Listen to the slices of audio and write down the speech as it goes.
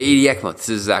80 ECMO. This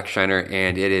is Zach Scheiner,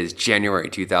 and it is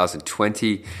January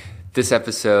 2020. This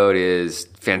episode is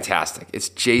fantastic. It's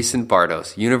Jason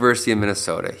Bartos, University of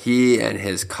Minnesota. He and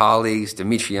his colleagues,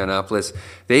 Dimitri Yiannopoulos,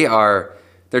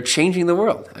 they're changing the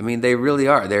world. I mean, they really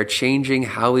are. They're changing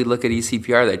how we look at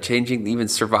eCPR. They're changing even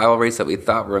survival rates that we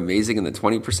thought were amazing in the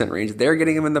 20% range. They're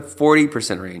getting them in the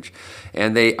 40% range.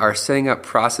 And they are setting up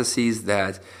processes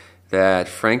that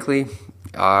frankly,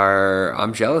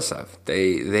 I'm jealous of.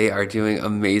 They are doing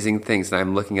amazing things, and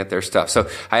I'm looking at their stuff. So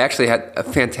I actually had a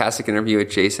fantastic interview with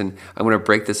Jason. I'm going to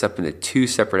break this up into 2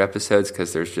 separate episodes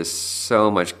because there's just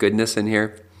so much goodness in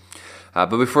here.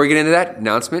 But before we get into that,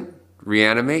 announcement,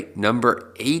 Reanimate,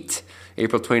 number 8,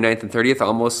 April 29th and 30th,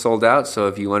 almost sold out. So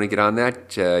if you want to get on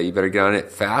that, you better get on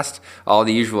it fast. All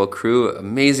the usual crew,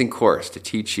 amazing course to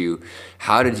teach you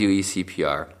how to do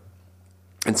eCPR.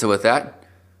 And so with that,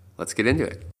 let's get into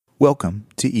it. Welcome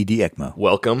to ED ECMO.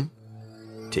 Welcome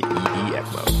to ED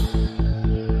ECMO.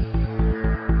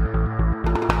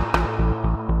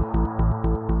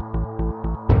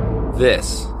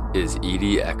 This is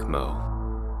ED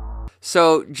ECMO.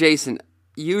 So, Jason,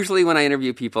 usually when I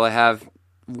interview people, I have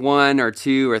 1 or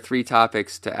 2 or 3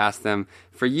 topics to ask them.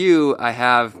 For you, I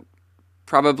have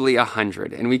probably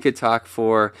 100, and we could talk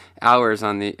for hours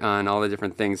on all the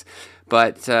different things.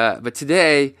 But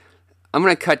today, I'm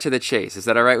going to cut to the chase. Is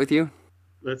that all right with you?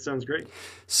 That sounds great.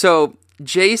 So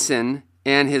Jason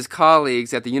and his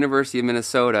colleagues at the University of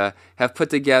Minnesota have put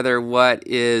together what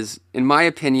is, in my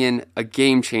opinion, a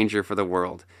game changer for the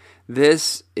world.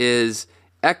 This is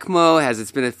ECMO.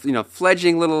 It's been a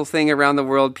fledgling little thing around the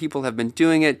world. People have been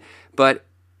doing it, but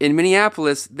in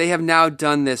Minneapolis, they have now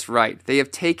done this right. They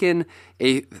have taken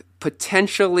a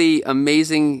potentially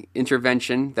amazing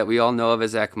intervention that we all know of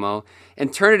as ECMO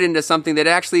and turn it into something that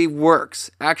actually works,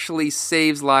 actually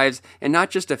saves lives, and not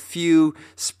just a few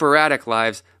sporadic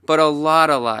lives, but a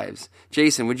lot of lives.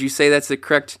 Jason, would you say that's the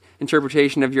correct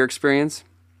interpretation of your experience?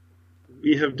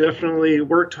 We have definitely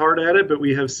worked hard at it, but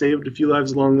we have saved a few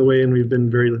lives along the way, and we've been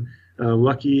very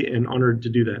lucky and honored to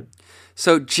do that.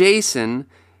 So Jason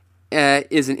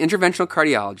is an interventional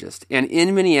cardiologist, and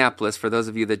in Minneapolis, for those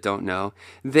of you that don't know,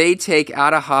 they take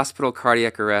out-of-hospital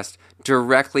cardiac arrest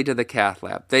directly to the cath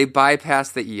lab. They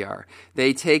bypass the ER.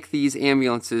 They take these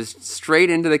ambulances straight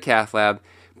into the cath lab,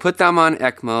 put them on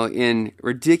ECMO in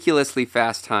ridiculously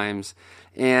fast times,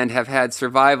 and have had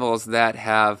survivals that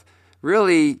have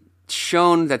really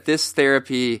shown that this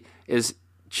therapy is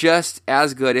just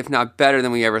as good, if not better,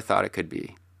 than we ever thought it could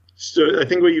be. So I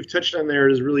think what you've touched on there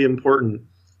is really important,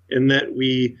 in that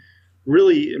we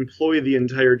really employ the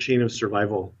entire chain of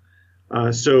survival.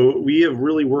 So we have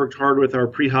really worked hard with our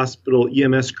pre-hospital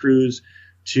EMS crews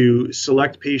to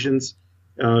select patients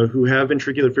who have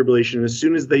ventricular fibrillation. And as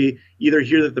soon as they either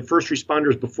hear that the first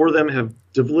responders before them have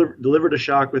delivered a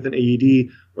shock with an AED,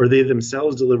 or they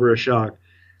themselves deliver a shock,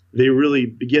 they really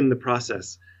begin the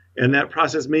process. And that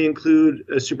process may include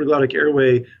a supraglottic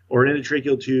airway or an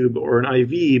endotracheal tube or an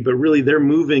IV, but really they're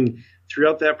moving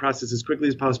throughout that process as quickly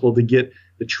as possible to get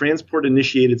the transport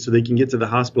initiated so they can get to the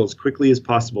hospital as quickly as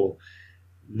possible.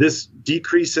 This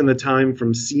decrease in the time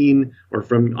from scene or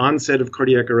from onset of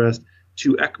cardiac arrest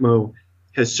to ECMO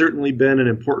has certainly been an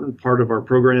important part of our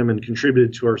program and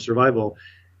contributed to our survival.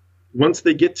 Once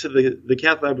they get to the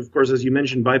cath lab, of course, as you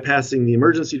mentioned, bypassing the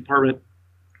emergency department,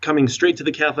 coming straight to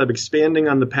the cath lab, expanding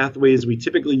on the pathways we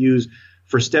typically use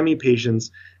for STEMI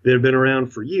patients that have been around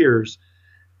for years,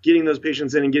 getting those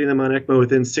patients in and getting them on ECMO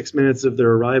within 6 minutes of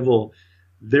their arrival,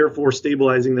 therefore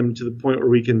stabilizing them to the point where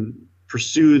we can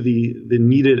pursue the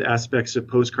needed aspects of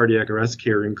post-cardiac arrest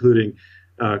care, including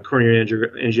coronary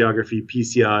angiography,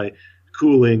 PCI,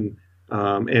 cooling,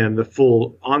 and the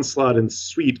full onslaught and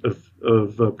suite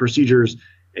of procedures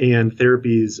and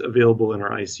therapies available in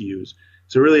our ICUs.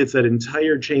 So really, it's that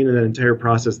entire chain and that entire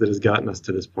process that has gotten us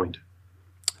to this point.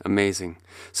 Amazing.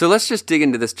 So let's just dig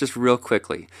into this just real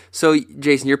quickly. So,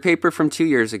 Jason, your paper from 2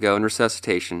 years ago in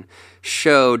resuscitation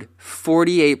showed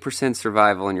 48%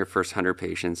 survival in your first 100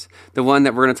 patients. The one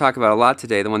that we're going to talk about a lot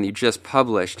today, the one that you just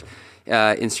published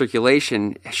in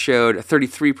Circulation, showed a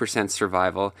 33%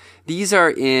 survival. These are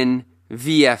in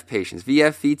VF patients,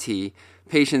 VFVT,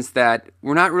 patients that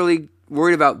we're not really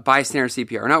worried about bystander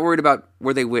CPR. We're not worried about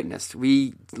where they witnessed.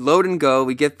 We load and go.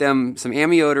 We get them some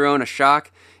amiodarone, a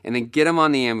shock, and then get them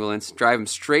on the ambulance, drive them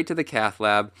straight to the cath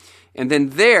lab, and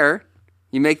then there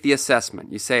you make the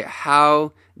assessment. You say,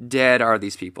 how dead are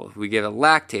these people? If we give a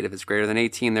lactate, if it's greater than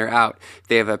 18, they're out. If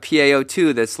they have a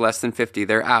PaO2 that's less than 50,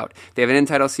 they're out. If they have an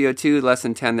end-tidal CO2 less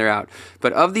than 10, they're out.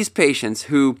 But of these patients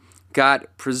who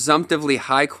got presumptively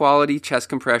high-quality chest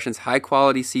compressions,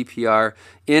 high-quality CPR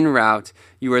en route,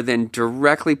 you are then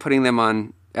directly putting them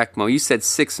on ECMO. You said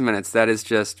 6 minutes. That is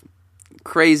just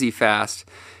crazy fast.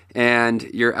 And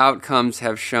your outcomes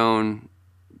have shown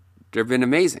they've been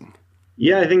amazing.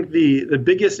 Yeah, I think the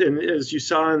biggest, and as you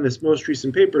saw in this most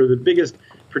recent paper, the biggest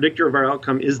predictor of our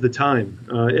outcome is the time.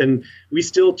 And we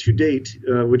still, to date,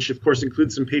 which of course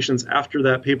includes some patients after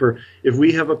that paper, if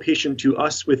we have a patient to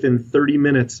us within 30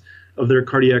 minutes of their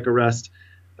cardiac arrest,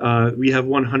 we have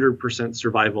 100%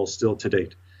 survival still to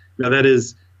date. Now, that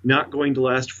is not going to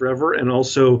last forever, and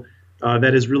also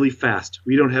that is really fast.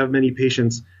 We don't have many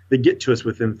patients that get to us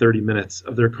within 30 minutes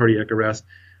of their cardiac arrest,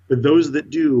 but those that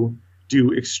do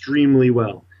extremely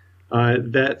well.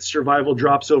 That survival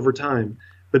drops over time.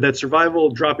 But that survival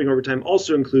dropping over time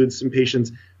also includes some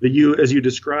patients that as you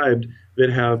described, that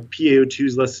have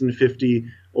PaO2s less than 50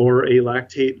 or a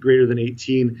lactate greater than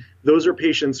 18. Those are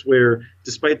patients where,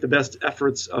 despite the best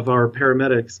efforts of our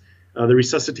paramedics, the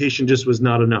resuscitation just was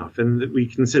not enough. And we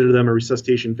consider them a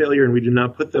resuscitation failure, and we do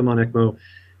not put them on ECMO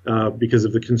because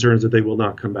of the concerns that they will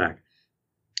not come back.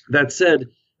 That said,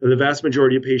 the vast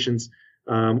majority of patients,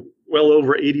 well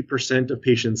over 80% of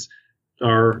patients,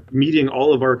 are meeting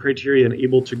all of our criteria and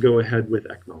able to go ahead with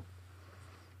ECMO.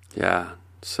 Yeah,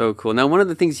 so cool. Now, one of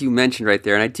the things you mentioned right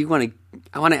there, and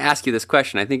I want to ask you this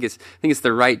question. I think it's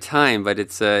the right time, but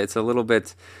it's a little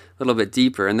bit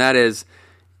deeper, and that is,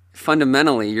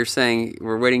 fundamentally, you're saying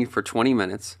we're waiting for 20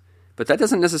 minutes, but that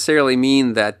doesn't necessarily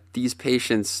mean that these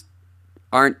patients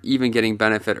aren't even getting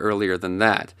benefit earlier than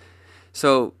that.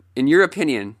 So, in your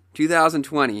opinion,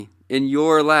 2020, in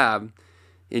your lab,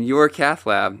 in your cath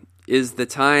lab,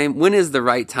 when is the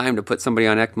right time to put somebody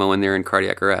on ECMO when they're in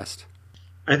cardiac arrest?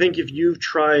 I think if you've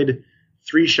tried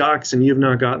 3 shocks and you've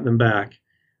not gotten them back,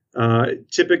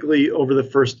 typically over the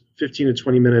first 15 to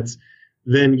 20 minutes,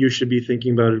 then you should be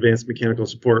thinking about advanced mechanical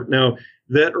support. Now,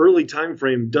 that early time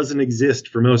frame doesn't exist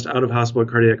for most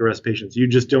out-of-hospital cardiac arrest patients. You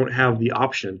just don't have the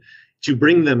option to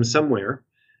bring them somewhere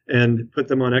and put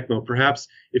them on ECMO. Perhaps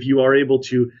if you are able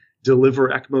to deliver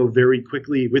ECMO very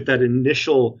quickly with that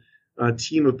initial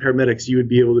team of paramedics, you would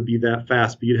be able to be that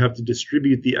fast, but you'd have to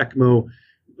distribute the ECMO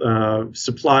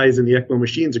supplies and the ECMO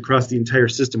machines across the entire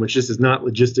system, which just is not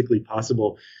logistically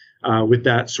possible with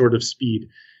that sort of speed.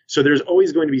 So there's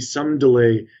always going to be some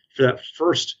delay for that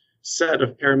first set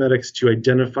of paramedics to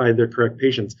identify their correct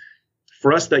patients.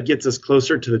 For us, that gets us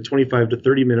closer to the 25 to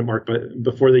 30 minute mark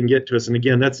before they can get to us. And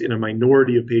again, that's in a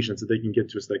minority of patients that they can get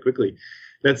to us that quickly.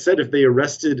 That said, if they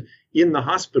arrested in the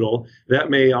hospital, that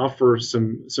may offer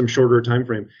some shorter time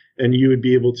frame, and you would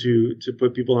be able to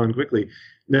put people on quickly.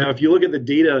 Now, if you look at the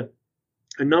data,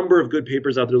 a number of good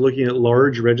papers out there looking at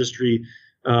large registry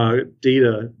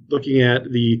data, looking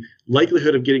at the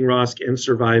likelihood of getting ROSC and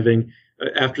surviving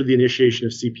after the initiation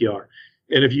of CPR.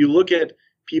 And if you look at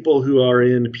people who are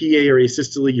in PA or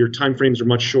asystole, your time frames are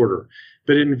much shorter.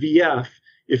 But in VF,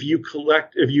 if you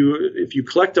collect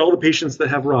all the patients that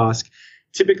have ROSC,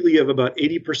 typically you have about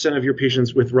 80% of your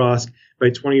patients with ROSC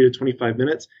by 20 to 25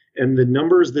 minutes, and the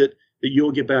numbers that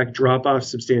you'll get back drop off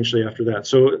substantially after that.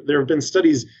 So there have been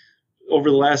studies over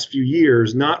the last few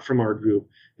years, not from our group,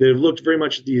 that have looked very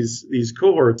much at these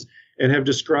cohorts and have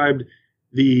described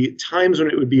the times when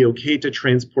it would be okay to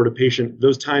transport a patient,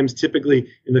 those times typically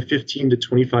in the 15 to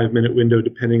 25 minute window,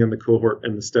 depending on the cohort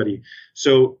and the study.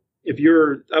 So if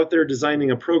you're out there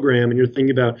designing a program and you're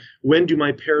thinking about when do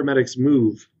my paramedics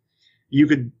move, you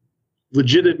could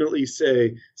legitimately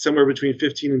say somewhere between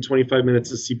 15 and 25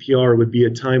 minutes of CPR would be a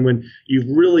time when you've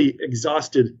really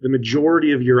exhausted the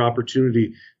majority of your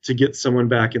opportunity to get someone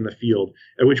back in the field,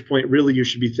 at which point really you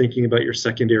should be thinking about your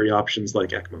secondary options like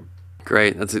ECMO.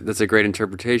 Great. That's a great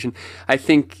interpretation. I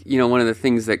think, one of the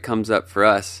things that comes up for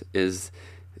us is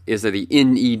the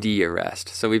in-ED arrest.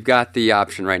 So we've got the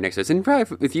option right next to us. And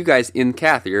probably with you guys in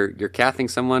cath, you're cathing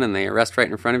someone and they arrest right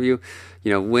in front of you.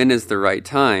 When is the right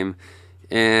time?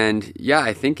 And yeah,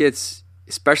 I think it's,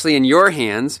 especially in your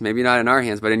hands, maybe not in our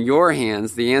hands, but in your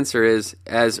hands, the answer is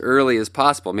as early as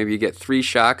possible. Maybe you get 3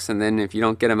 shocks, and then if you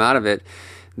don't get them out of it,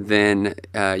 then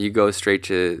you go straight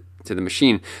to the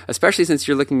machine, especially since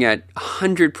you're looking at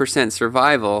 100%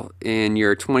 survival in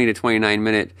your 20 to 29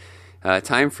 minute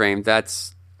time frame.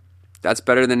 That's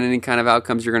better than any kind of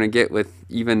outcomes you're going to get with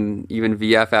even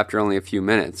VF after only a few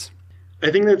minutes.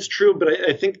 I think that's true, but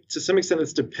I think to some extent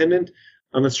it's dependent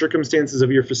on the circumstances of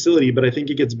your facility, but I think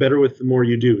it gets better with the more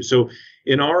you do. So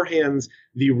in our hands,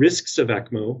 the risks of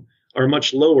ECMO are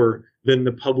much lower than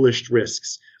the published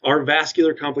risks. Our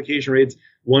vascular complication rates,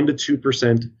 1 to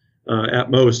 2%. At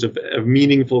most of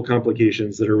meaningful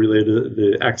complications that are related to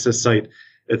the access site,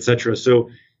 et cetera. So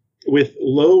with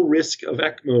low risk of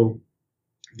ECMO,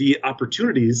 the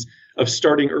opportunities of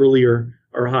starting earlier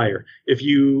are higher. If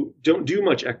you don't do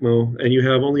much ECMO and you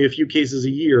have only a few cases a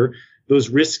year, those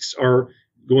risks are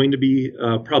going to be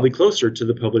probably closer to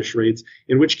the published rates,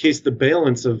 in which case the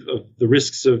balance of the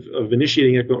risks of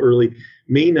initiating ECMO early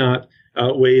may not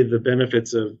outweigh the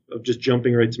benefits of just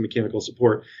jumping right to mechanical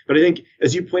support. But I think,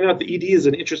 as you point out, the ED is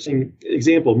an interesting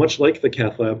example, much like the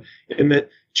cath lab, in that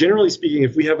generally speaking,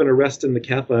 if we have an arrest in the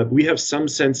cath lab, we have some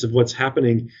sense of what's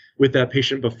happening with that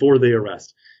patient before they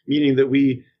arrest, meaning that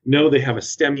we know they have a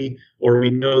STEMI, or we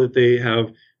know that they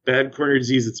have bad coronary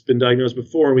disease that's been diagnosed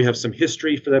before, and we have some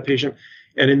history for that patient.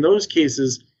 And in those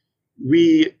cases,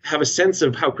 we have a sense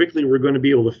of how quickly we're going to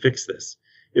be able to fix this.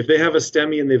 If they have a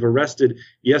STEMI and they've arrested,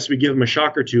 yes, we give them a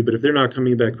shock or two, but if they're not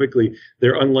coming back quickly,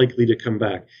 they're unlikely to come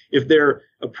back. If they're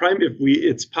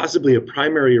it's possibly a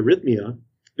primary arrhythmia,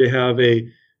 they have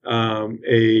a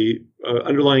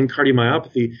underlying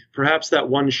cardiomyopathy, perhaps that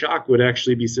one shock would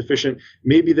actually be sufficient.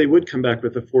 Maybe they would come back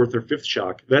with a fourth or fifth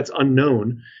shock. That's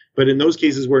unknown. But in those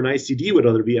cases where an ICD would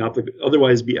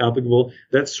otherwise be applicable,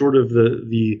 that's sort of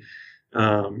the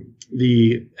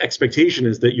expectation,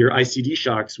 is that your ICD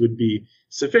shocks would be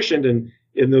sufficient. And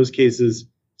in those cases,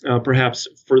 perhaps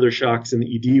further shocks in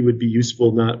the ED would be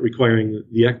useful, not requiring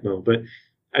the ECMO. But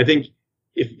I think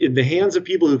if in the hands of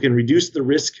people who can reduce the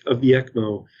risk of the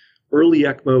ECMO, early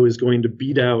ECMO is going to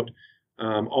beat out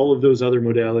all of those other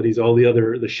modalities,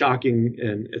 the shocking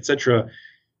and et cetera,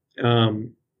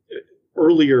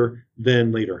 earlier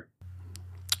than later.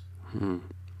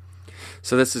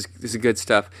 So this is good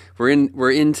stuff.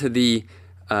 We're into the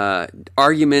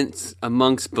arguments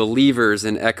amongst believers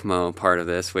in ECMO part of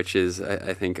this, which is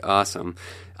I think awesome.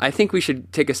 I think we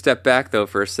should take a step back though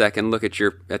for a second, look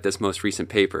at this most recent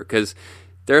paper, because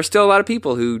there are still a lot of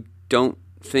people who don't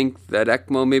think that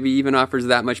ECMO maybe even offers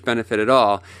that much benefit at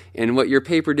all. And what your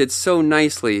paper did so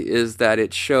nicely is that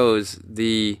it shows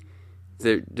the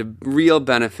real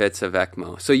benefits of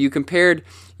ECMO. So you compared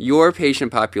your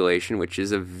patient population, which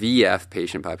is a VF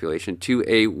patient population, to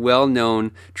a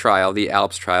well-known trial, the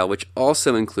ALPS trial, which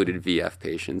also included VF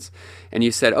patients. And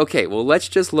you said, okay, well, let's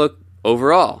just look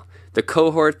overall. The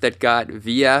cohort that got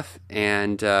VF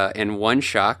and one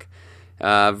shock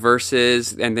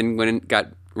versus, and then when it got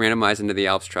randomized into the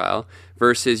ALPS trial,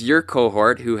 versus your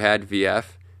cohort who had VF,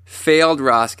 failed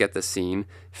ROSC at the scene,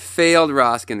 failed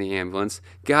ROSC in the ambulance,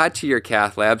 got to your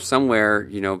cath lab somewhere,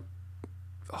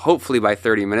 hopefully by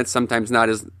 30 minutes, sometimes not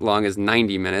as long as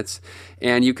 90 minutes,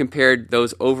 and you compared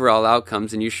those overall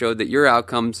outcomes, and you showed that your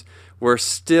outcomes were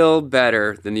still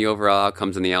better than the overall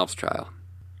outcomes in the ALPS trial.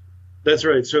 That's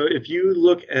right. So if you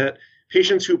look at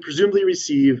patients who presumably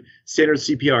receive standard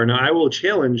CPR, now I will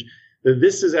challenge that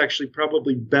this is actually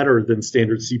probably better than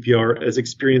standard CPR as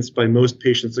experienced by most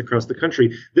patients across the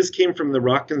country. This came from the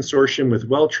ROC Consortium with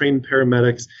well-trained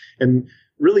paramedics, and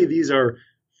really these are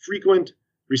frequent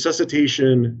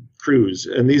resuscitation crews,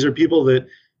 and these are people that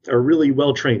are really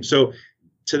well-trained. So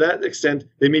to that extent,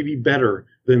 they may be better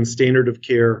than standard of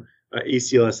care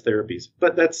ACLS therapies.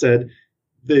 But that said,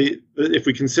 if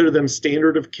we consider them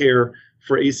standard of care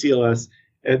for ACLS,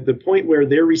 at the point where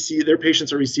their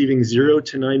patients are receiving 0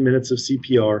 to 9 minutes of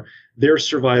CPR, their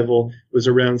survival was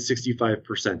around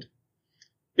 65%.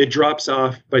 It drops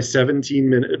off by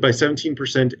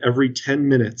 17% every 10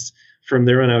 minutes from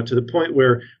there on out, to the point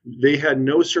where they had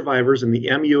no survivors in the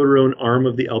amiodarone arm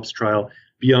of the ALPS trial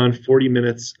beyond 40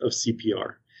 minutes of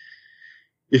CPR.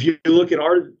 If you look at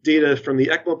our data from the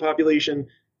ECMO population,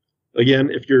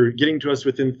 again, if you're getting to us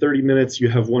within 30 minutes, you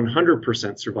have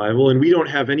 100% survival, and we don't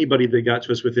have anybody that got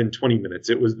to us within 20 minutes.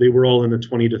 They were all in the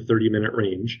 20 to 30 minute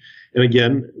range. And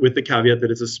again, with the caveat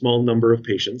that it's a small number of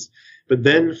patients. But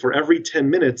then for every 10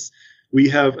 minutes, we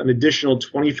have an additional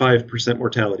 25%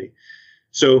 mortality.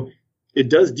 So it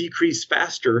does decrease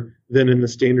faster than in the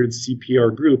standard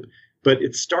CPR group, but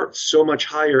it starts so much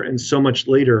higher and so much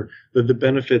later that the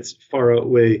benefits far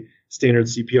outweigh standard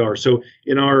CPR. So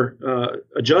in our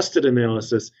adjusted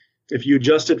analysis, if you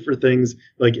adjusted for things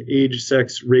like age,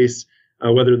 sex, race,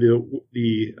 whether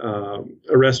the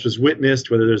arrest was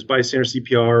witnessed, whether there's bystander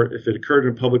CPR, if it occurred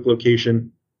in a public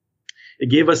location, it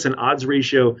gave us an odds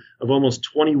ratio of almost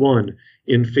 21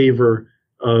 in favor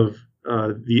of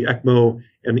the ECMO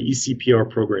and the eCPR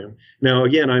program. Now,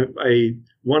 again, I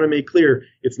want to make clear,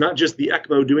 it's not just the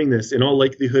ECMO doing this. In all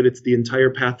likelihood, it's the entire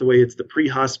pathway. It's the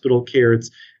pre-hospital care. It's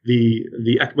the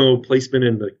ECMO placement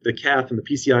and the cath and the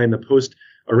PCI and the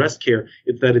post-arrest care.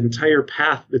 It's that entire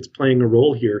path that's playing a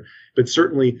role here. But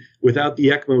certainly, without the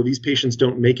ECMO, these patients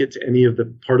don't make it to any of the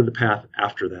part of the path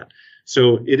after that.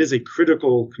 So it is a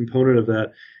critical component of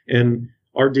that. And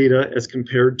our data, as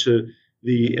compared to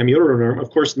the amiodarone arm,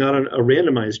 of course, not a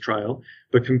randomized trial,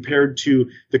 but compared to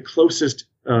the closest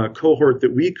cohort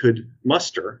that we could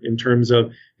muster in terms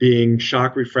of being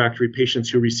shock refractory patients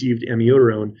who received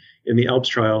amiodarone in the ALPS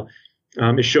trial,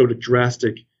 it showed a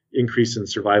drastic increase in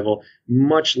survival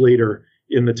much later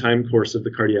in the time course of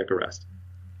the cardiac arrest.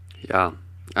 Yeah.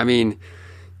 I mean,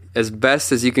 as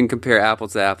best as you can compare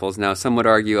apples to apples. Now, some would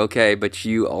argue, okay, but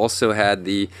you also had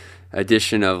the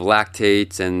addition of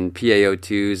lactates and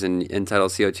PaO2s and end-tidal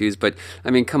CO2s. But,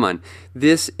 I mean, come on.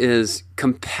 This is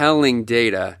compelling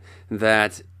data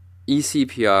that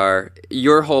eCPR,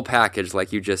 your whole package,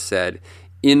 like you just said,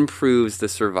 improves the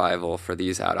survival for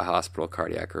these out-of-hospital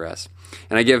cardiac arrests.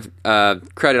 And I give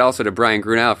credit also to Brian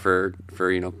Grunow for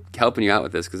helping you out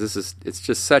with this, because it's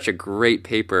just such a great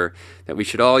paper that we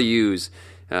should all use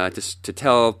to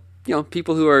tell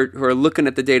people who are looking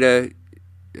at the data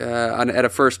at a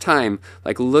first time,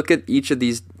 like, look at each of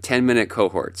these 10-minute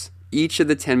cohorts. Each of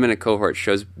the 10-minute cohorts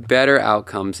shows better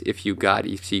outcomes if you got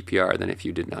eCPR than if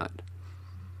you did not.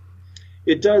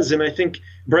 It does, and I think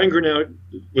Brian Grunow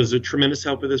was a tremendous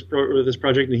help with this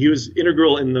project, and he was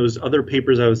integral in those other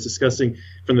papers I was discussing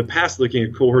from the past, looking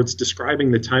at cohorts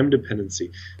describing the time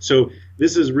dependency. So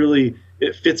this is really,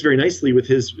 it fits very nicely with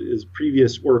his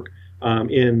previous work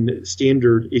in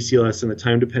standard ACLS and the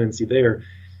time dependency there.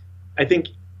 I think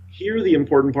here the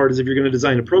important part is, if you're going to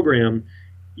design a program,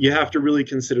 you have to really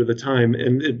consider the time,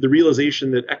 and the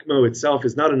realization that ECMO itself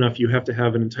is not enough. You have to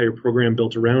have an entire program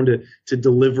built around it to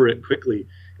deliver it quickly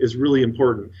is really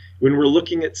important. When we're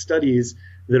looking at studies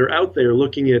that are out there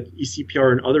looking at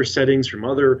eCPR in other settings from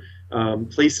other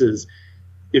places,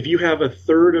 if you have a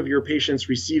third of your patients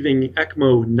receiving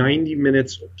ECMO 90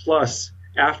 minutes plus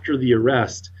after the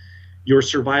arrest, your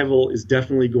survival is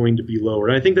definitely going to be lower.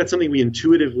 And I think that's something we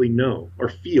intuitively know or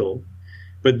feel,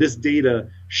 but this data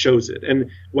shows it. And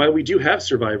while we do have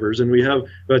survivors, and we have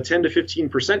about 10 to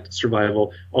 15%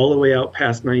 survival all the way out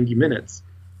past 90 minutes,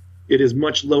 it is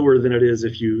much lower than it is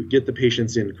if you get the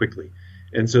patients in quickly.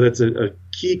 And so that's a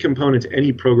key component to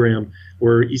any program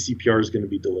where eCPR is going to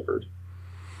be delivered.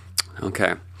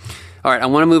 Okay. All right. I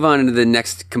want to move on into the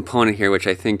next component here, which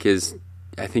I think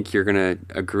you're going to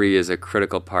agree is a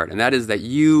critical part, and that is that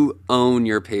you own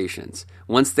your patients.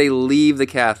 Once they leave the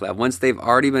cath lab, once they've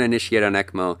already been initiated on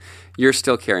ECMO, you're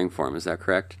still caring for them. Is that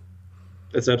correct?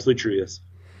 That's absolutely true, yes.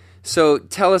 So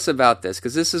tell us about this,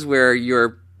 because this is where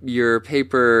your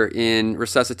paper in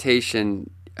resuscitation,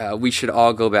 we should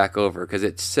all go back over, because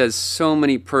it says there's so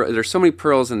many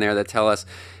pearls in there that tell us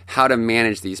how to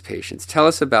manage these patients. Tell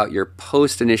us about your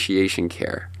post-initiation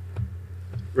care.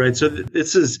 Right. So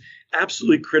this is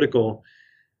absolutely critical,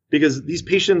 because these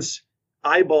patients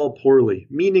eyeball poorly,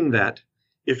 meaning that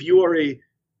if you are a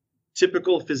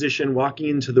typical physician walking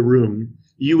into the room,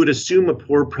 you would assume a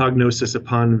poor prognosis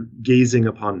upon gazing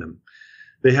upon them.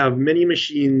 They have many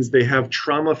machines, they have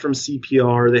trauma from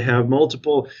CPR, they have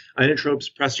multiple inotrope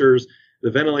suppressors,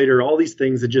 the ventilator, all these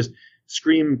things that just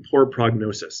scream poor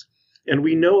prognosis. And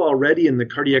we know already in the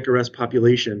cardiac arrest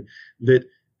population that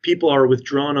people are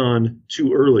withdrawn on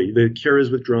too early. The care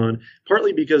is withdrawn,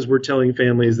 partly because we're telling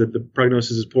families that the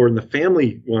prognosis is poor and the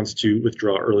family wants to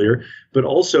withdraw earlier, but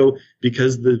also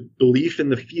because the belief in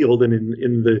the field and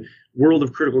in the world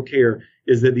of critical care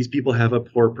is that these people have a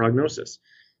poor prognosis.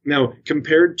 Now,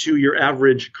 compared to your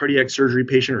average cardiac surgery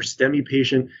patient or STEMI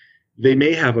patient, they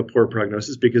may have a poor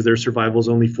prognosis because their survival is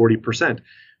only 40%,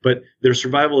 but their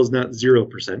survival is not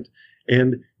 0%.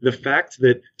 And the fact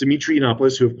that Dimitri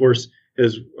Yiannopoulos, who of course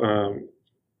has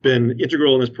been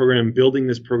integral in this program, building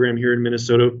this program here in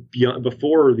Minnesota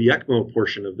before the ECMO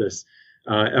portion of this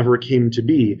ever came to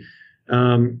be.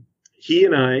 He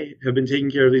and I have been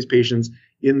taking care of these patients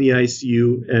in the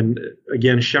ICU and,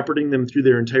 again, shepherding them through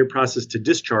their entire process to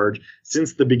discharge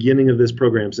since the beginning of this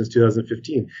program, since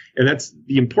 2015. And that's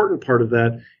the important part of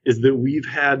that, is that we've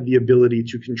had the ability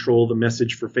to control the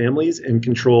message for families and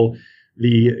control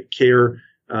the care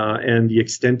and the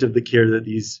extent of the care that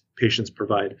these patients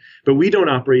provide. But we don't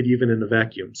operate even in a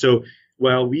vacuum. So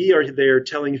while we are there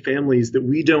telling families that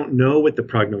we don't know what the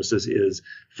prognosis is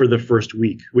for the first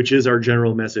week, which is our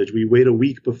general message, we wait a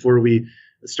week before we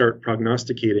start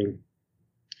prognosticating.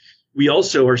 We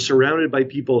also are surrounded by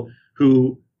people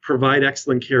who provide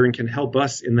excellent care and can help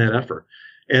us in that effort.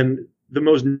 And the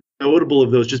most notable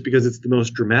of those, just because it's the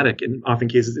most dramatic in often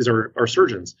cases, is our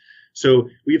surgeons. So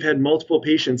we've had multiple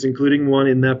patients, including one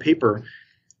in that paper,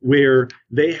 where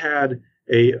they had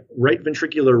a right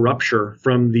ventricular rupture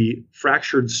from the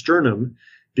fractured sternum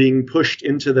being pushed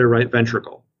into their right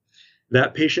ventricle.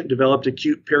 That patient developed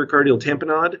acute pericardial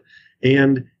tamponade,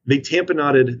 and they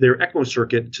tamponaded their ECMO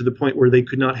circuit to the point where they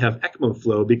could not have ECMO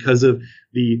flow because of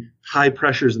the high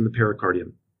pressures in the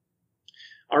pericardium.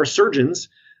 Our surgeons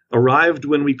arrived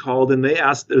when we called, and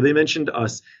they mentioned to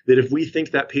us that if we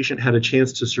think that patient had a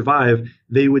chance to survive,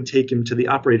 they would take him to the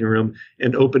operating room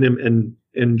and open him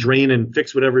and drain and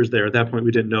fix whatever's there. At that point,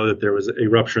 we didn't know that there was a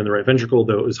rupture in the right ventricle,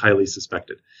 though it was highly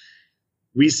suspected.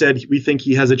 We said, we think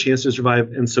he has a chance to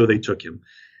survive, and so they took him.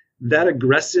 That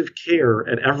aggressive care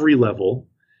at every level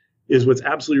is what's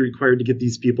absolutely required to get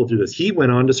these people through this. He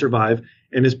went on to survive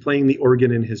and is playing the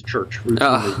organ in his church.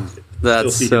 Oh,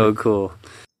 that's so cool.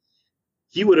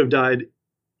 He would have died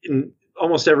in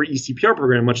almost every ECPR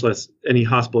program, much less any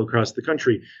hospital across the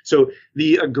country. So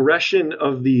the aggression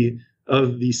of the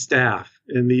staff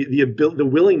and the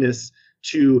willingness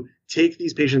to take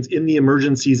these patients in the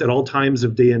emergencies at all times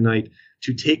of day and night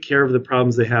to take care of the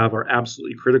problems they have are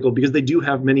absolutely critical, because they do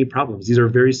have many problems. These are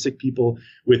very sick people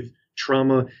with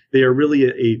trauma. They are really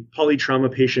a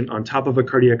polytrauma patient on top of a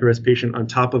cardiac arrest patient on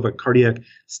top of a cardiac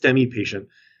STEMI patient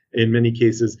in many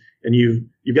cases. And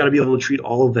you've got to be able to treat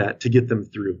all of that to get them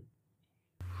through.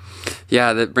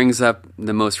 Yeah, that brings up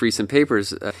the most recent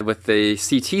papers with the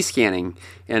CT scanning.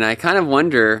 And I kind of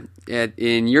wonder,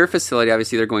 in your facility,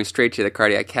 obviously they're going straight to the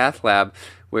cardiac cath lab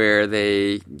where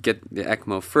they get the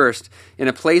ECMO first. In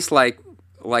a place like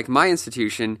my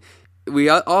institution, we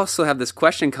also have this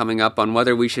question coming up on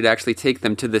whether we should actually take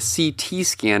them to the CT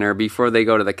scanner before they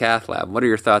go to the cath lab. What are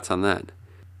your thoughts on that?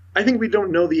 I think we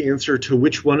don't know the answer to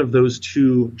which one of those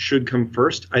two should come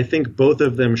first. I think both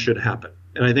of them should happen.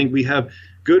 And I think we have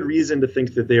good reason to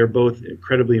think that they are both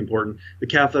incredibly important. The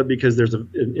cath lab, because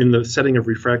in the setting of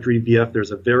refractory VF,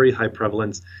 there's a very high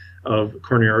prevalence of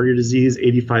coronary artery disease,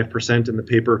 85% in the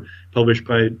paper published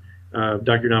by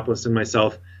Dr. Yiannopoulos and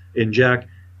myself in JACC,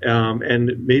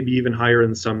 and maybe even higher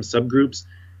in some subgroups.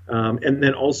 And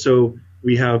then also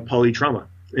we have polytrauma.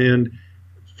 And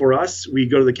for us, we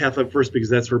go to the cath lab first because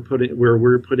that's where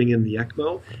we're putting in the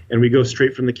ECMO, and we go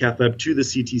straight from the cath lab to the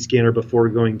CT scanner before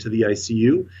going to the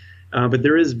ICU. But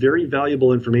there is very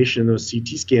valuable information in those CT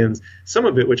scans, some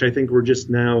of it which I think we're just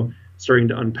now starting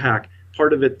to unpack.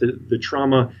 Part of it, the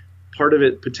trauma, part of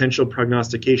it, potential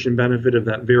prognostication benefit of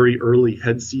that very early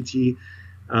head CT,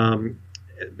 and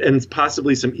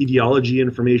possibly some etiology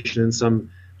information in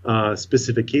some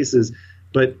specific cases.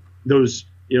 But those,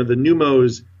 the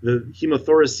pneumos, the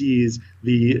hemothoraces,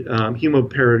 the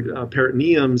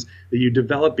hemoperitoneums that you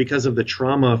develop because of the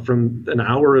trauma from an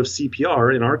hour of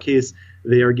CPR, in our case,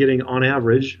 they are getting on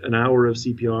average an hour of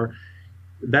CPR.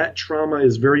 That trauma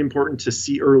is very important to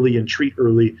see early and treat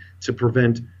early to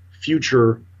prevent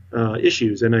future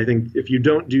issues. And I think if you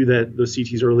don't do those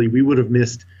CTs early, we would have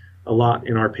missed a lot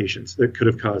in our patients that could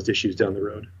have caused issues down the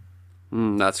road.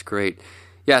 That's great.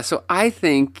 Yeah, so I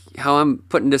think how I'm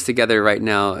putting this together right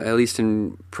now, at least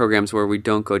in programs where we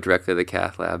don't go directly to the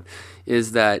cath lab,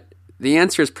 is that the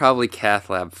answer is probably cath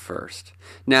lab first.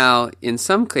 Now, in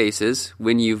some cases,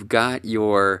 when you've got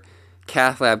your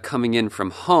cath lab coming in from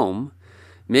home,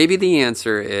 maybe the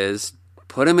answer is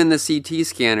put them in the CT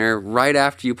scanner right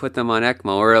after you put them on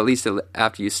ECMO, or at least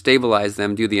after you stabilize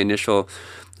them, do the initial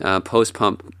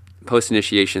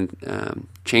post-initiation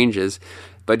changes.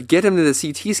 But get them to the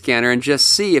CT scanner and just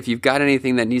see if you've got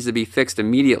anything that needs to be fixed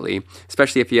immediately,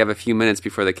 especially if you have a few minutes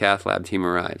before the cath lab team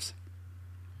arrives.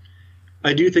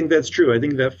 I do think that's true. I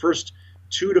think that first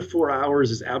 2 to 4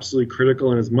 hours is absolutely critical,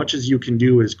 and as much as you can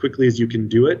do as quickly as you can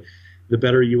do it, the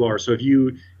better you are. So if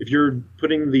you're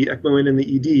putting the ECMO in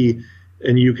the ED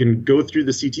and you can go through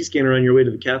the CT scanner on your way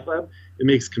to the cath lab, it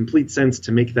makes complete sense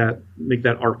to make that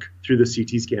arc through the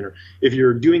CT scanner. If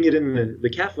you're doing it in the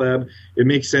cath lab, it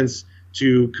makes sense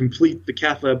to complete the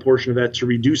cath lab portion of that to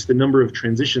reduce the number of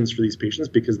transitions for these patients,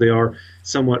 because they are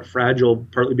somewhat fragile,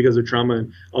 partly because of trauma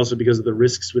and also because of the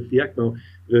risks with the ECMO.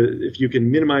 If you can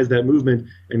minimize that movement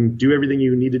and do everything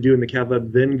you need to do in the cath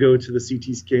lab, then go to the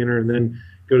CT scanner and then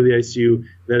go to the ICU,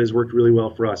 that has worked really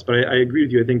well for us. But I agree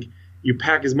with you. I think you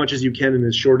pack as much as you can in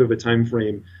as short of a time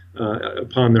frame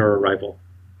upon their arrival.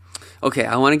 Okay,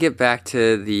 I want to get back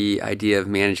to the idea of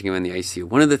managing them in the ICU.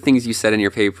 One of the things you said in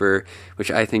your paper, which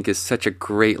I think is such a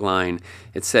great line,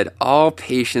 it said all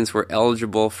patients were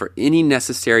eligible for any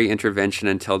necessary intervention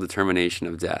until determination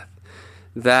of death.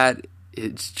 That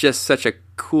is just such a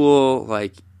cool,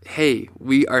 hey,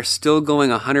 we are still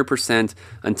going 100%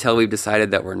 until we've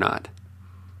decided that we're not.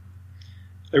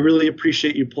 I really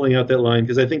appreciate you pulling out that line,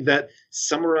 because I think that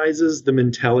summarizes the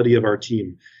mentality of our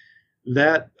team.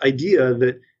 That idea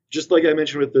that, just like I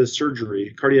mentioned with the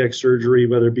surgery, cardiac surgery,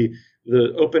 whether it be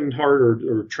the open heart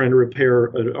or trying to repair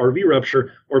an RV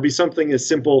rupture, or be something as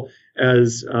simple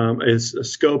as a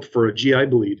scope for a GI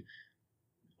bleed,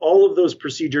 all of those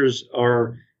procedures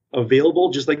are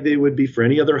available just like they would be for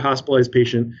any other hospitalized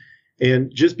patient.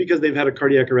 And just because they've had a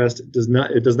cardiac arrest it does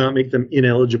not make them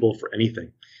ineligible for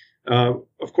anything.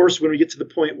 Of course, when we get to the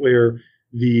point where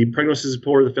the prognosis is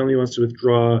poor, the family wants to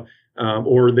withdraw,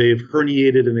 or they've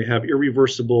herniated and they have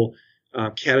irreversible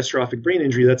catastrophic brain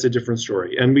injury, that's a different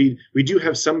story. And we do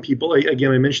have some people,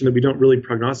 again, I mentioned that we don't really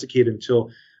prognosticate until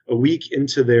a week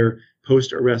into their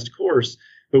post-arrest course,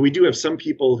 but we do have some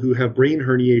people who have brain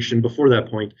herniation before that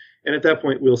point, and at that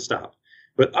point we'll stop.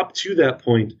 But up to that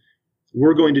point,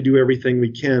 we're going to do everything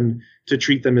we can to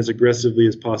treat them as aggressively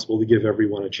as possible to give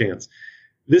everyone a chance.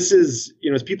 This is,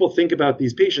 as people think about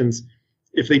these patients,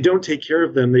 if they don't take care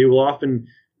of them, they will often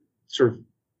sort of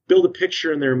build a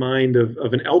picture in their mind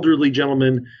of an elderly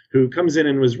gentleman who comes in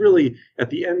and was really at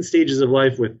the end stages of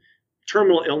life with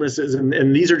terminal illnesses,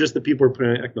 and these are just the people who are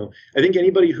putting on ECMO. I think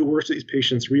anybody who works with these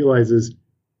patients realizes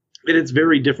that it's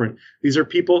very different. These are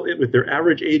people with their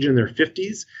average age in their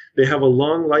 50s. They have a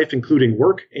long life, including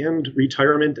work and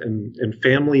retirement and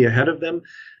family ahead of them.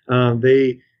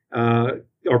 They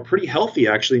are pretty healthy,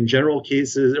 actually, in general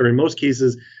cases, or in most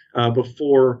cases,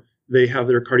 before they have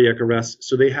their cardiac arrest.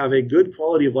 So they have a good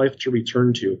quality of life to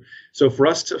return to. So for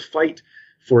us to fight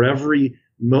for every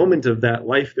moment of that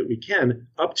life that we can,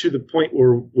 up to the point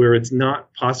where it's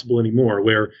not possible anymore,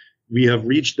 where we have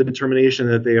reached the determination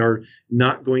that they are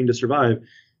not going to survive,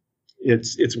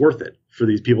 it's worth it for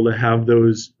these people to have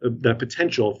that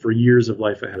potential for years of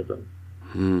life ahead of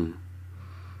them.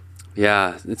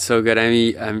 Yeah, it's so good. I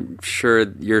mean, I'm sure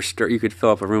you could fill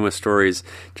up a room with stories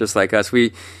just like us.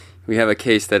 We have a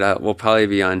case that will probably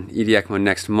be on ED ECMO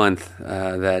next month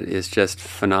that is just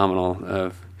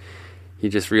phenomenal. You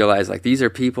just realize, like, these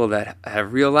are people that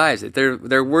have realized that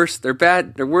their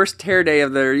worst tear day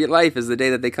of their life is the day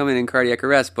that they come in cardiac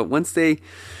arrest. But once they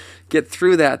get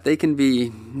through that, they can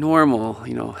be normal,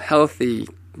 healthy,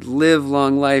 live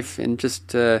long life, and just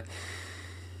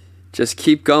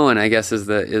keep going, I guess, is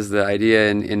the idea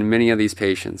in many of these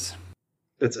patients.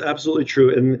 That's absolutely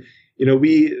true. And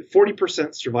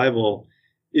 40% survival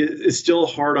is still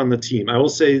hard on the team. I will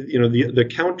say, the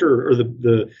counter or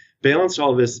the balance to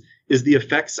all of this is the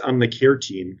effects on the care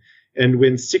team. And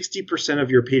when 60% of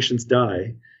your patients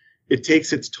die, it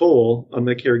takes its toll on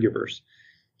the caregivers.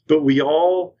 But we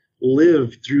all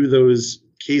live through those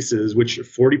cases, which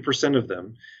 40% of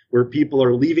them, where people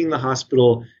are leaving the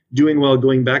hospital, doing well,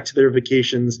 going back to their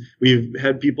vacations. We've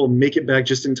had people make it back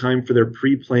just in time for their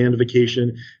pre-planned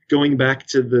vacation, going back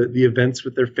to the events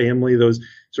with their family, those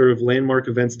sort of landmark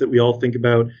events that we all think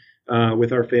about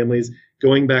with our families,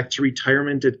 going back to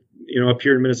retirement at, up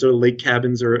here in Minnesota, lake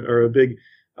cabins are a big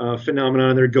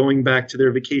phenomenon. They're going back to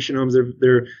their vacation homes,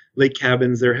 their lake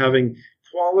cabins. They're having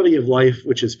quality of life,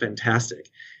 which is fantastic.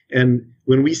 And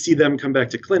when we see them come back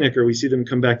to clinic, or we see them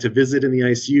come back to visit in the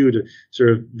ICU to sort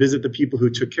of visit the people who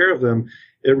took care of them,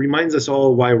 it reminds us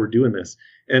all why we're doing this.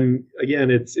 And again,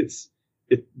 it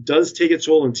does take its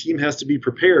toll, and team has to be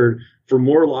prepared for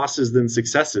more losses than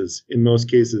successes in most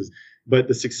cases. But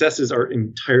the successes are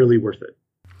entirely worth it.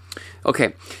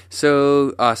 Okay,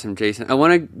 so awesome, Jason. I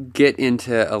want to get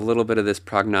into a little bit of this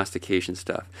prognostication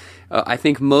stuff. I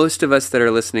think most of us that are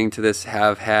listening to this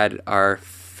have had our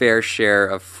fair share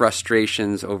of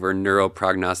frustrations over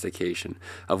neuroprognostication,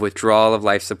 of withdrawal of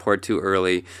life support too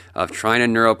early, of trying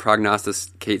to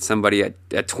neuroprognosticate somebody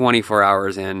at 24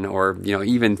 hours in, or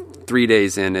even 3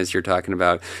 days in, as you're talking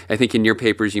about. I think in your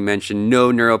papers you mentioned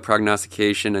no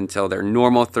neuroprognostication until their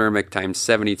normal thermic times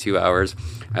 72 hours.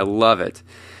 I love it.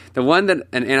 The one that,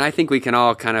 and I think we can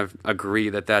all kind of agree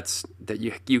that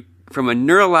you from a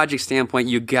neurologic standpoint,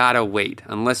 you gotta wait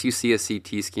unless you see a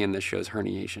CT scan that shows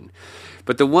herniation.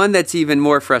 But the one that's even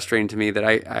more frustrating to me that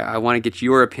I want to get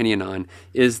your opinion on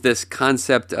is this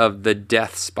concept of the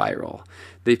death spiral.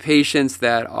 The patients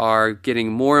that are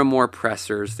getting more and more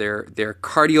pressors, they're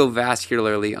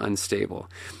cardiovascularly unstable.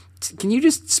 Can you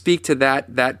just speak to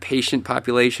that patient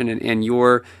population and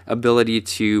your ability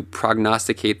to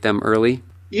prognosticate them early?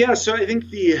 Yeah, so I think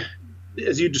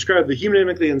as you described, the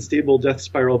hemodynamically unstable death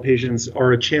spiral patients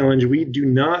are a challenge. We do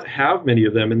not have many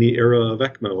of them in the era of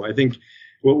ECMO. I think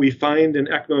what we find in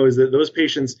ECMO is that those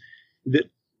patients that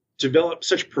develop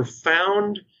such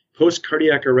profound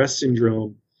post-cardiac arrest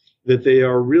syndrome that they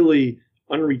are really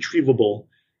unretrievable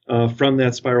from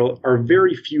that spiral are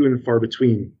very few and far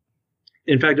between.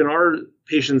 In fact, in our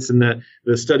patients in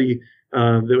the study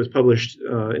that was published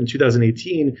in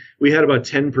 2018, we had about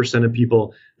 10% of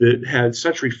people that had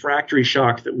such refractory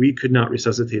shock that we could not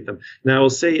resuscitate them. Now, I will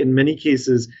say in many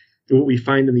cases, what we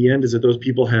find in the end is that those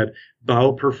people had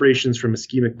bowel perforations from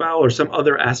ischemic bowel or some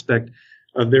other aspect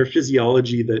of their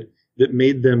physiology that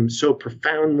made them so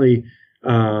profoundly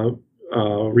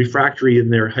refractory in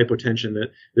their hypotension,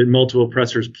 that multiple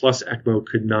pressors plus ECMO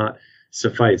could not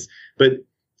suffice. But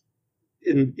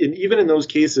even in those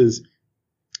cases,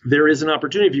 there is an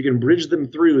opportunity. If you can bridge them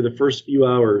through the first few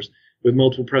hours with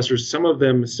multiple pressors, some of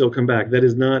them still come back. That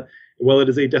is not, while it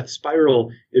is a death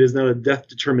spiral, it is not a death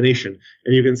determination,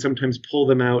 and you can sometimes pull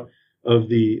them out of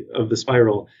the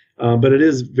spiral. But it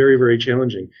is very, very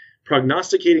challenging.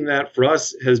 Prognosticating that for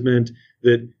us has meant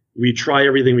that we try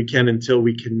everything we can until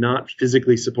we cannot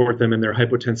physically support them and they're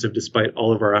hypotensive despite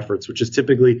all of our efforts, which is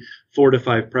typically 4 to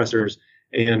 5 pressors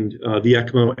and the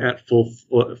ECMO at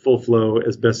full flow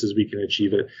as best as we can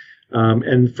achieve it.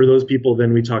 And for those people,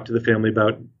 then we talk to the family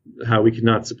about how we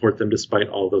cannot support them despite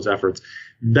all those efforts.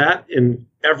 That, in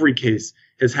every case,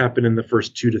 has happened in the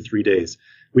first 2 to 3 days.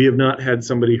 We have not had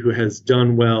somebody who has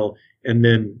done well and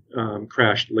then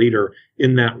crashed later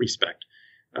in that respect.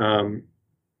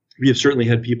 We have certainly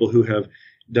had people who have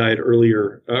died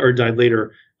earlier or died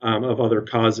later of other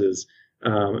causes,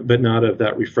 but not of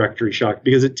that refractory shock,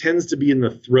 because it tends to be in the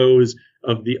throes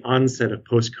of the onset of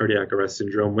post-cardiac arrest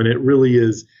syndrome when it really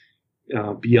is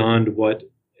beyond what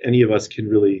any of us can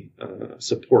really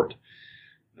support.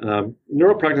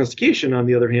 Neuroprognostication, on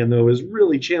the other hand, though, is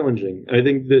really challenging. I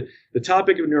think the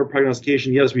topic of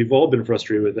neuroprognostication, yes, we've all been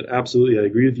frustrated with it. Absolutely, I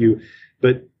agree with you.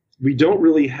 But we don't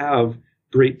really have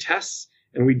great tests,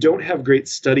 and we don't have great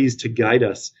studies to guide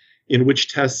us in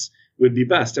which tests would be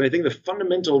best. And I think the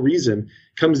fundamental reason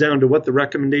comes down to what the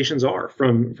recommendations are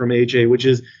from AHA, which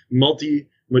is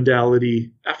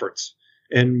multimodality efforts.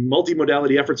 And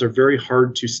multimodality efforts are very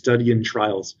hard to study in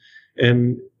trials.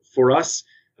 And for us,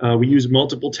 we use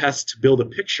multiple tests to build a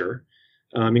picture,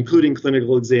 including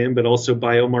clinical exam, but also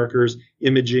biomarkers,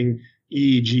 imaging,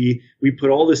 EEG. We put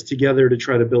all this together to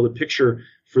try to build a picture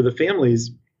for the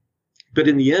families. But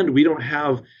in the end, we don't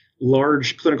have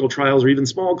large clinical trials or even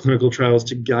small clinical trials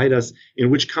to guide us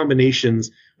in which combinations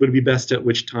would be best at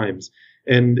which times.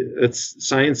 And it's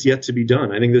science yet to be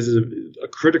done. I think this is a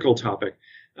critical topic,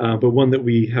 but one that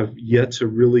we have yet to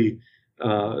really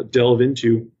delve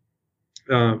into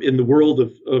in the world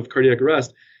of cardiac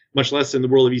arrest, much less in the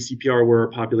world of ECPR, where our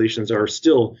populations are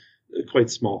still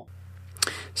quite small.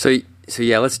 So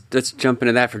yeah, let's jump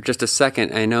into that for just a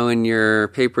second. I know in your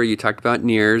paper you talked about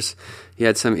NIRS. You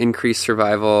had some increased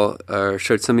survival, or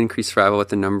showed some increased survival with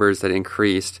the numbers that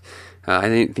increased. I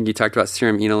think you talked about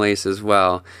serum enolase as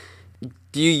well.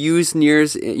 Do you use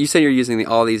NIRS? You said you're using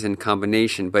all these in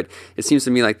combination, but it seems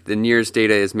to me like the NIRS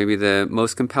data is maybe the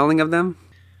most compelling of them.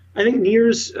 I think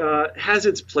NIRS has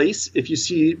its place. If you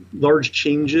see large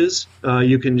changes,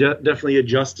 you can definitely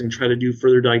adjust and try to do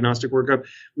further diagnostic workup.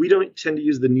 We don't tend to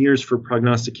use the NIRS for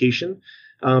prognostication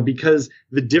because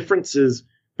the differences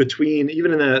between,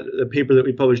 even in the paper that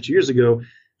we published 2 years ago,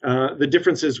 the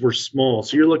differences were small.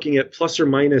 So you're looking at plus or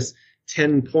minus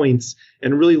 10 points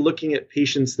and really looking at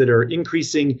patients that are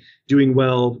increasing, doing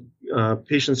well,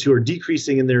 patients who are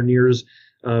decreasing in their NIRS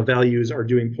values are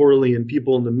doing poorly, and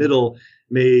people in the middle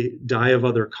may die of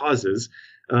other causes.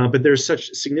 But there's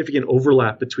such significant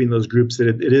overlap between those groups that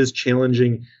it is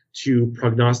challenging to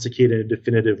prognosticate in a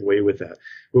definitive way with that.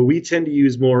 What we tend to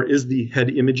use more is the head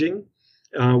imaging,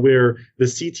 where the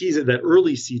CTs, that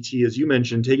early CT, as you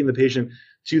mentioned, taking the patient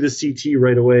to the CT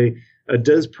right away,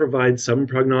 does provide some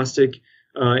prognostic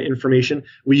information.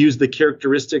 We use the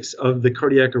characteristics of the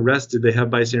cardiac arrest. Did they have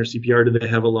bystander CPR? Did they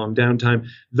have a long downtime?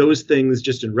 Those things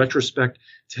just in retrospect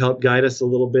to help guide us a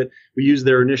little bit. We use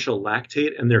their initial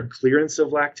lactate and their clearance of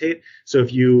lactate. So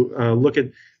if you look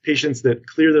at patients that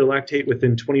clear their lactate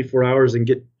within 24 hours and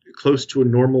get close to a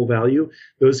normal value,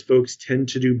 those folks tend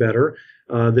to do better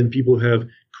than people who have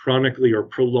chronically or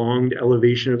prolonged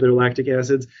elevation of their lactic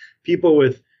acids. People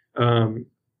with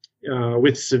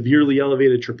severely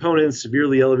elevated troponins,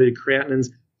 severely elevated creatinins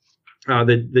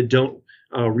that don't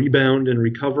rebound and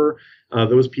recover,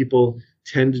 those people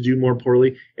tend to do more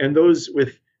poorly. And those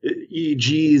with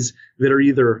EEGs that are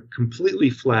either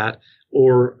completely flat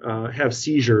or have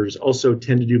seizures also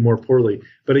tend to do more poorly.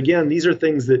 But again, these are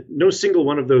things that no single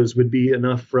one of those would be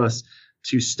enough for us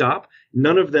to stop.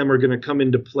 None of them are going to come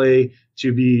into play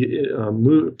to be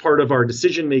part of our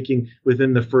decision-making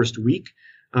within the first week.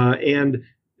 And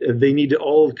they need to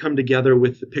all come together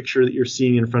with the picture that you're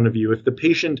seeing in front of you. If the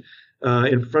patient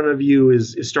in front of you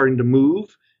is starting to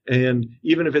move, and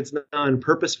even if it's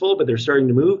non-purposeful, but they're starting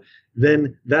to move,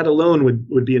 then that alone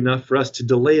would be enough for us to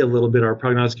delay a little bit our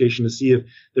prognostication to see if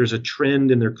there's a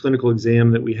trend in their clinical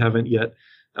exam that we haven't yet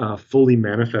fully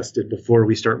manifested before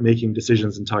we start making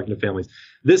decisions and talking to families.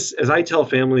 This, as I tell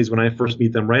families when I first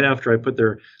meet them, right after I put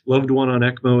their loved one on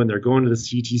ECMO and they're going to the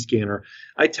CT scanner,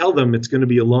 I tell them it's going to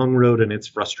be a long road and it's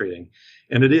frustrating.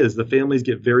 And it is. The families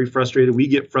get very frustrated. We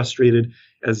get frustrated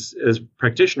as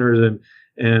practitioners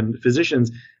and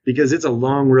physicians because it's a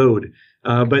long road.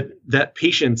 But that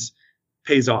patience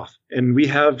pays off. And we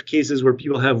have cases where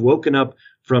people have woken up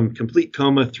from complete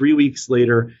coma 3 weeks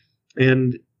later.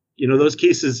 And, those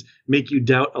cases make you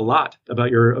doubt a lot about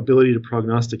your ability to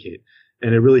prognosticate.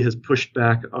 And it really has pushed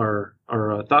back our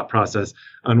thought process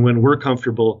on when we're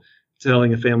comfortable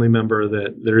telling a family member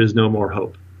that there is no more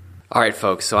hope. All right,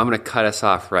 folks, so I'm going to cut us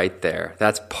off right there.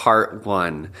 That's part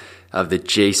 1 of the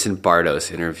Jason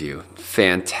Bardos interview.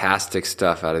 Fantastic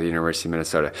stuff out of the University of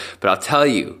Minnesota. But I'll tell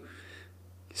you,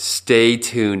 stay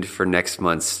tuned for next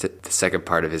month's the second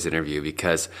part of his interview,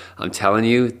 because I'm telling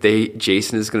you,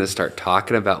 Jason is going to start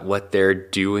talking about what they're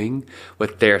doing,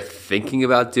 what they're thinking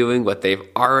about doing, what they've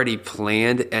already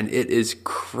planned, and it is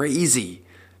crazy.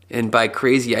 And by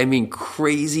crazy, I mean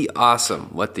crazy awesome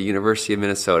what the University of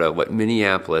Minnesota, what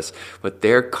Minneapolis, what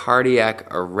their cardiac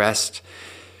arrest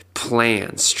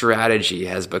plan, strategy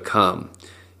has become.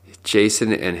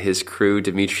 Jason and his crew,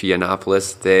 Dimitri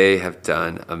Yiannopoulos, they have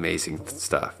done amazing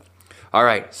stuff. All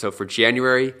right, so for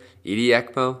January, ED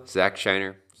ECMO, Zach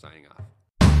Shiner, signing off.